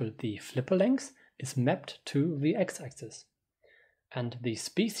 For example, the flipper length is mapped to the x-axis, and the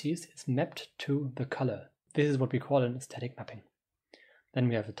species is mapped to the color. This is what we call an aesthetic mapping. Then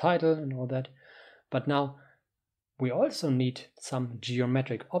we have a title and all that. But now we also need some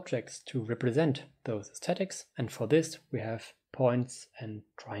geometric objects to represent those aesthetics, and for this we have points and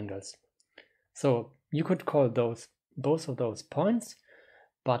triangles. So you could call both of those points,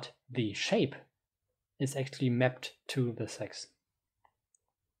 but the shape is actually mapped to the sex.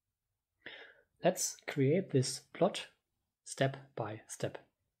 Let's create this plot step by step.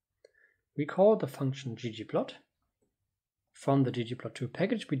 We call the function ggplot from the ggplot2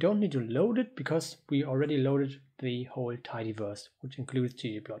 package. We don't need to load it because we already loaded the whole tidyverse, which includes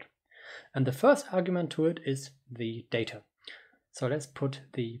ggplot. And the first argument to it is the data. So let's put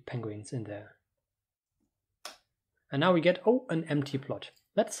the penguins in there. And now we get, oh, an empty plot.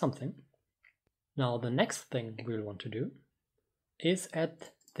 That's something. Now the next thing we'll want to do is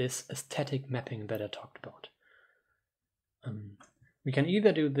add this aesthetic mapping that I talked about. We can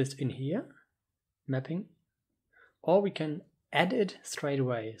either do this in here, mapping, or we can add it straight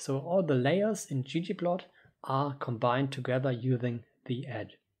away. So all the layers in ggplot are combined together using the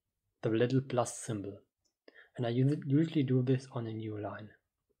add, the little plus symbol. And I usually do this on a new line.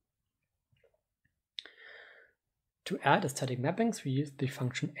 To add aesthetic mappings, we use the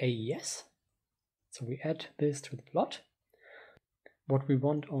function AES. So we add this to the plot. What we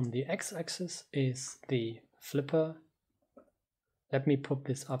want on the x-axis is the flipper. Let me put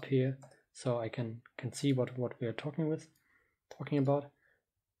this up here so I can see what we are talking about.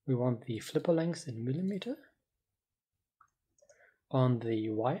 We want the flipper length in millimeter. On the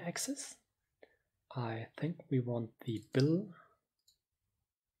y-axis, I think we want the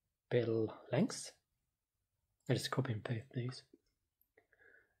bill length. I just copy and paste these.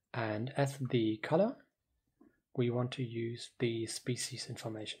 And as the color, we want to use the species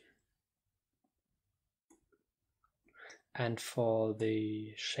information. And for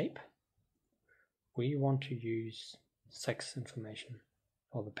the shape, we want to use sex information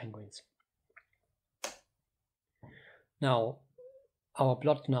for the penguins. Now, our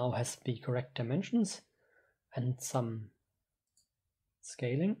plot now has the correct dimensions and some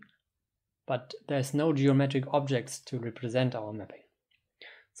scaling, but there's no geometric objects to represent our mapping.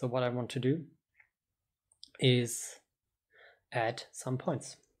 So what I want to do is add some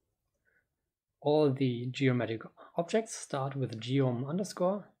points. All the geometric objects start with geom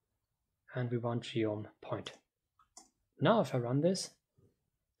underscore, and we want geom point. Now if I run this,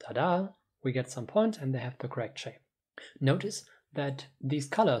 ta-da, we get some points and they have the correct shape. Notice that these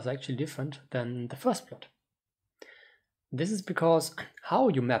colors are actually different than the first plot. This is because how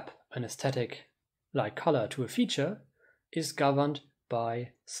you map an aesthetic like color to a feature is governed by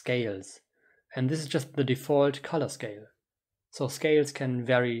scales. And this is just the default color scale. So scales can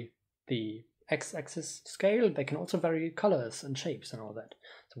vary the x-axis scale, they can also vary colors and shapes and all that.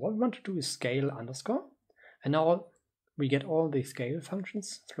 So what we want to do is scale underscore, and now we get all the scale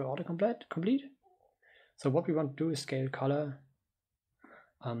functions through autocomplete. So what we want to do is scale color,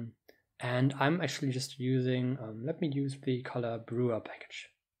 and I'm actually just using, let me use the color brewer package.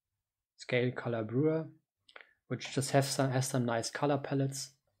 Scale color brewer, which just has some nice color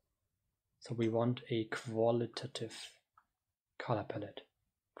palettes. So we want a qualitative color palette.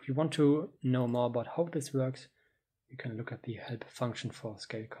 If you want to know more about how this works, you can look at the help function for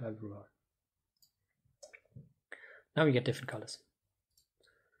scale color brewer. Now we get different colors.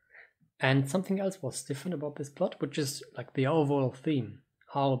 And something else was different about this plot, which is like the overall theme,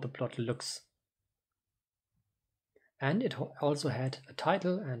 how the plot looks. And it also had a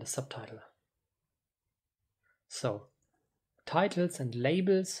title and a subtitle. So titles and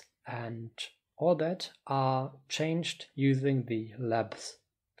labels and all that are changed using the labs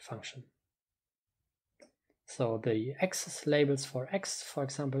function. So the x labels for x, for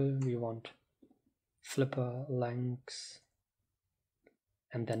example, we want flipper length,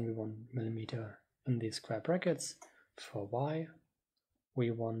 and then we want millimeter in the square brackets. For y,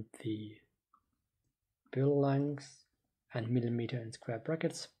 we want the bill length and millimeter in square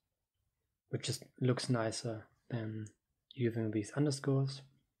brackets, which just looks nicer than using these underscores.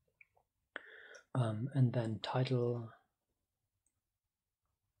 And then title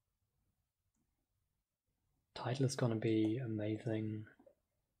is gonna be amazing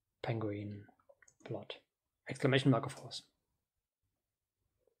penguin plot, exclamation mark of course.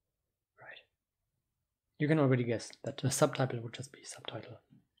 Right, you can already guess that the subtitle would just be subtitle.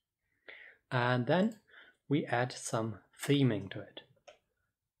 And then we add some theming to it.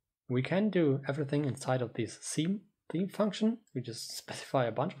 We can do everything inside of this theme function. We just specify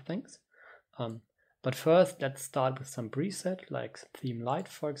a bunch of things. But first, let's start with some preset, like theme light,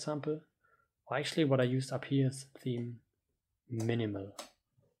 for example. Or actually, what I used up here is theme minimal.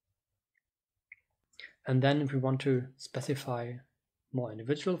 And then if we want to specify more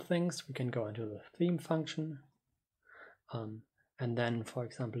individual things, we can go into the theme function. And then, for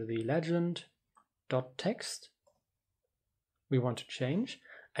example, the legend.text we want to change.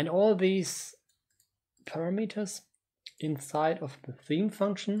 And all these parameters inside of the theme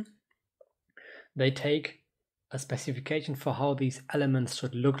function, they take a specification for how these elements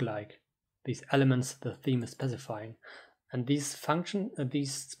should look like, these elements the theme is specifying. And these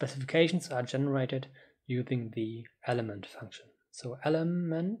specifications are generated using the element function. So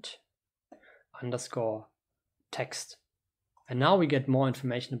element underscore text. And now we get more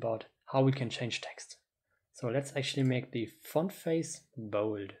information about how we can change text. So let's actually make the font face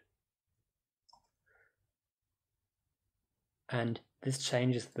bold. And this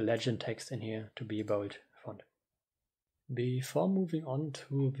changes the legend text in here to be a bold font. Before moving on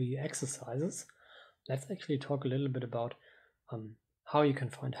to the exercises, let's actually talk a little bit about how you can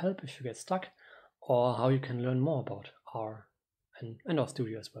find help if you get stuck, or how you can learn more about R and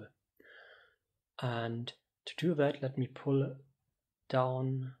RStudio as well. And to do that, let me pull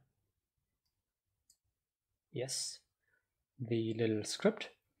down, yes, the little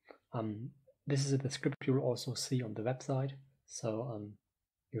script. This is the script you will also see on the website. So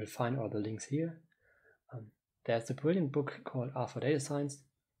you will find all the links here. There's a brilliant book called R for Data Science,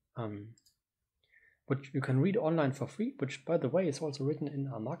 which you can read online for free, which, by the way, is also written in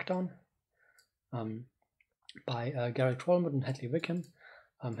R Markdown by Garrett Trollmut and Hadley Wickham.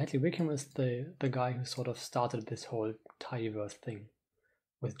 Hadley Wickham is the guy who sort of started this whole tidyverse thing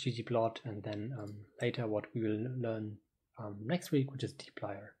with ggplot, and then later what we will learn next week, which is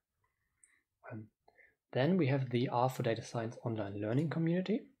dplyr. Then we have the R for Data Science online learning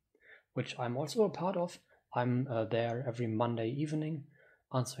community, which I'm also a part of. I'm there every Monday evening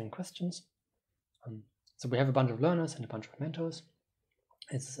answering questions. So we have a bunch of learners and a bunch of mentors.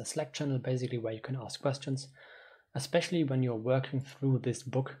 It's a Slack channel basically where you can ask questions, especially when you're working through this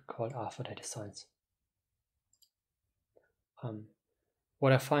book called R for Data Science.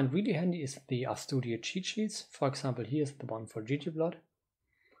 What I find really handy is the RStudio cheat sheets. For example, here's the one for ggplot.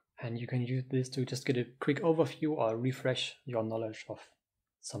 And you can use this to just get a quick overview or refresh your knowledge of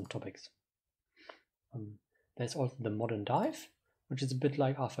some topics. There's also the modern dive, which is a bit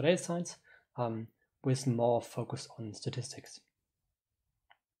like R for Data Science, with more focus on statistics.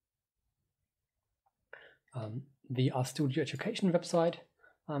 The RStudio education website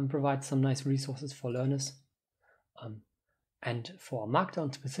provides some nice resources for learners. And for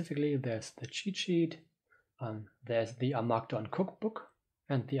Markdown specifically, there's the cheat sheet, there's the Markdown cookbook,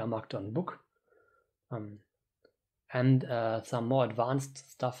 and the Markdown book, and some more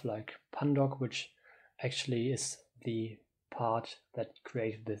advanced stuff like Pandoc, which actually is the part that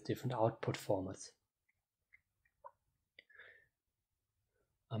created these different output formats.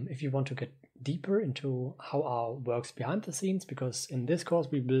 If you want to get deeper into how R works behind the scenes, because in this course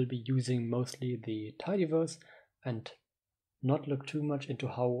we will be using mostly the tidyverse and not look too much into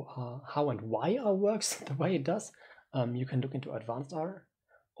how and why R works the way it does, you can look into advanced R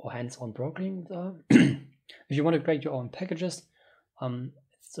or hands-on programming with R. If you want to create your own packages,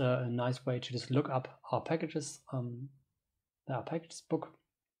 it's a nice way to just look up R packages, the R packages book,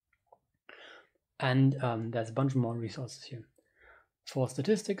 and there's a bunch more resources here. For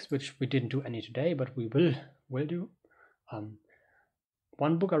statistics, which we didn't do any today, but we will do.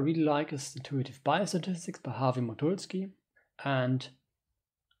 One book I really like is Intuitive Biostatistics by Harvey Motulsky, and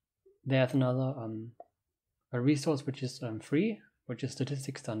there's another a resource which is free, which is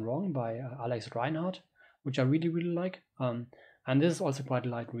Statistics Done Wrong by Alex Reinhardt, which I really like. And this is also quite a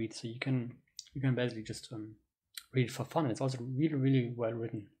light read, so you can basically just read it for fun. It's also really well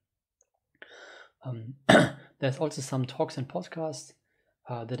written. There's also some talks and podcasts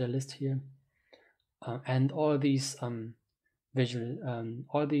that I list here, and all these all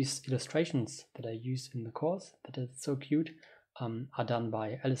these illustrations that I use in the course that is so cute are done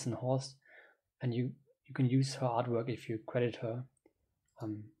by Alison Horst, and you can use her artwork if you credit her.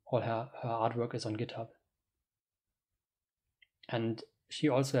 All her artwork is on GitHub, and she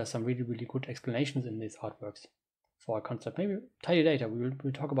also has some really good explanations in these artworks for a concept. Maybe tidy data.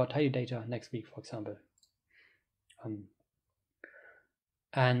 We'll talk about tidy data next week, for example.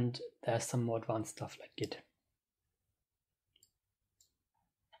 And there's some more advanced stuff like Git.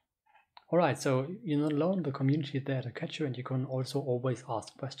 Alright, so you're not alone, the community is there to catch you, and you can also always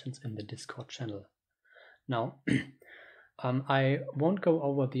ask questions in the Discord channel. Now, I won't go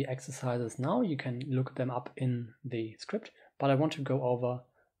over the exercises now, you can look them up in the script, but I want to go over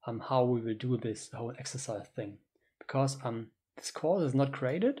how we will do this whole exercise thing. Because this course is not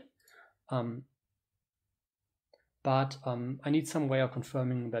graded, but I need some way of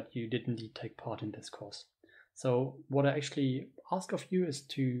confirming that you did indeed take part in this course. So what I actually ask of you is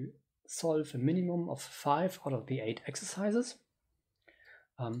to solve a minimum of 5 out of the 8 exercises.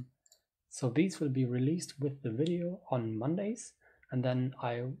 So these will be released with the video on Mondays, and then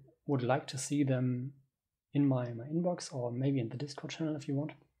I would like to see them in my inbox, or maybe in the Discord channel if you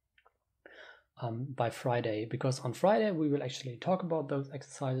want, by Friday, because on Friday we will actually talk about those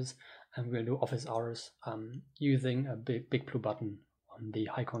exercises and we'll do office hours using a big blue button on the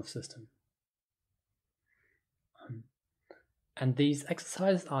HighConf system. And these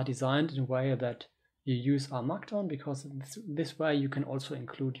exercises are designed in a way that you use R Markdown, because this way you can also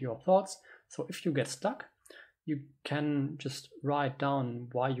include your thoughts. So if you get stuck, you can just write down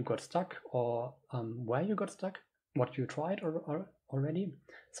why you got stuck, or where you got stuck, what you tried already.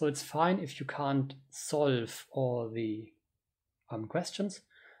 So it's fine if you can't solve all the questions,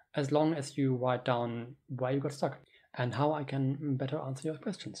 as long as you write down why you got stuck and how I can better answer your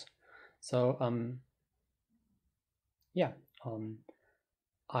questions. So yeah,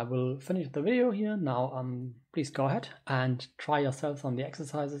 I will finish the video here now. Please go ahead and try yourselves on the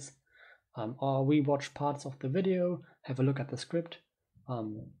exercises, or rewatch parts of the video, have a look at the script,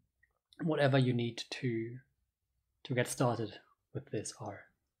 whatever you need to get started with this R.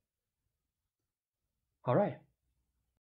 All right.